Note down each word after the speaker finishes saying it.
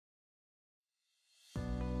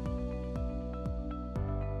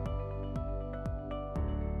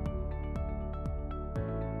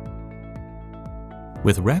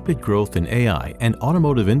With rapid growth in AI and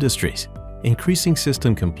automotive industries, increasing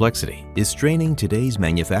system complexity is straining today's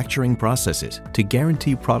manufacturing processes to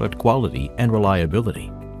guarantee product quality and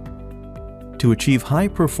reliability. To achieve high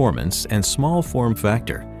performance and small form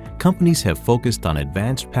factor, companies have focused on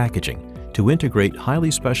advanced packaging to integrate highly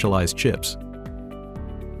specialized chips.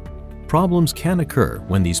 Problems can occur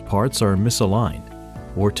when these parts are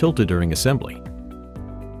misaligned or tilted during assembly,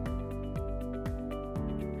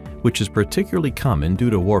 which is particularly common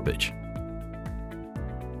due to warpage.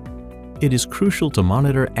 It is crucial to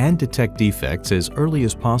monitor and detect defects as early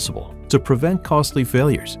as possible to prevent costly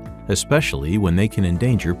failures, especially when they can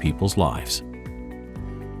endanger people's lives.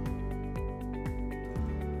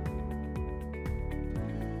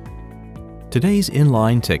 Today's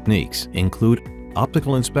inline techniques include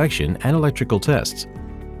optical inspection and electrical tests.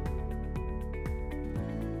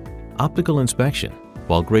 Optical inspection,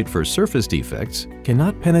 while great for surface defects,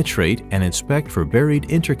 cannot penetrate and inspect for buried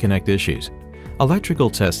interconnect issues. Electrical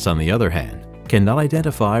tests, on the other hand, cannot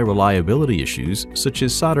identify reliability issues such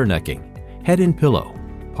as solder necking, head-in pillow,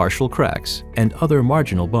 partial cracks, and other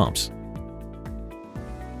marginal bumps.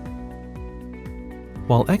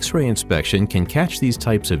 While X-ray inspection can catch these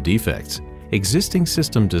types of defects, existing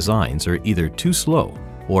system designs are either too slow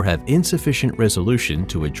or have insufficient resolution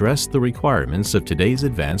to address the requirements of today's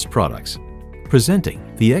advanced products.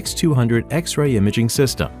 Presenting the X200 X-ray imaging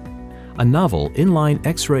system, a novel inline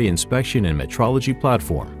X-ray inspection and metrology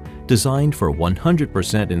platform designed for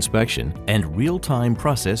 100% inspection and real-time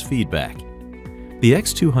process feedback. The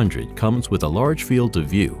X200 comes with a large field of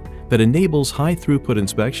view that enables high-throughput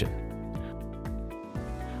inspection.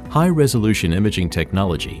 High-resolution imaging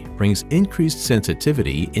technology brings increased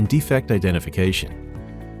sensitivity in defect identification.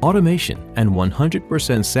 Automation and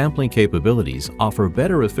 100% sampling capabilities offer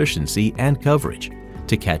better efficiency and coverage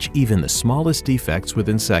to catch even the smallest defects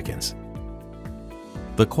within seconds.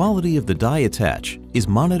 The quality of the die attach is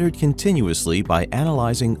monitored continuously by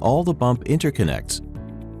analyzing all the bump interconnects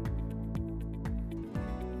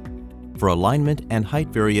for alignment and height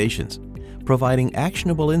variations, providing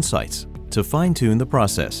actionable insights to fine-tune the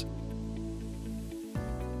process.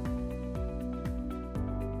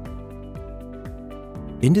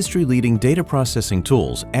 Industry-leading data processing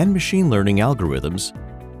tools and machine learning algorithms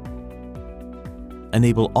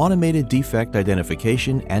enable automated defect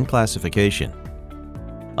identification and classification,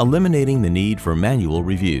 eliminating the need for manual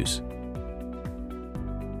reviews.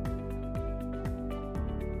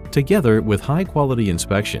 Together with high-quality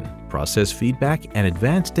inspection, process feedback, and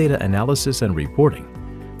advanced data analysis and reporting,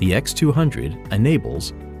 the X200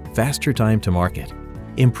 enables faster time to market,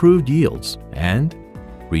 improved yields, and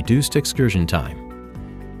reduced excursion time.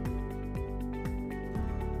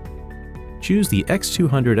 Choose the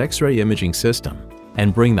X200 X-ray imaging system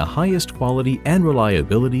and bring the highest quality and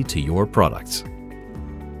reliability to your products.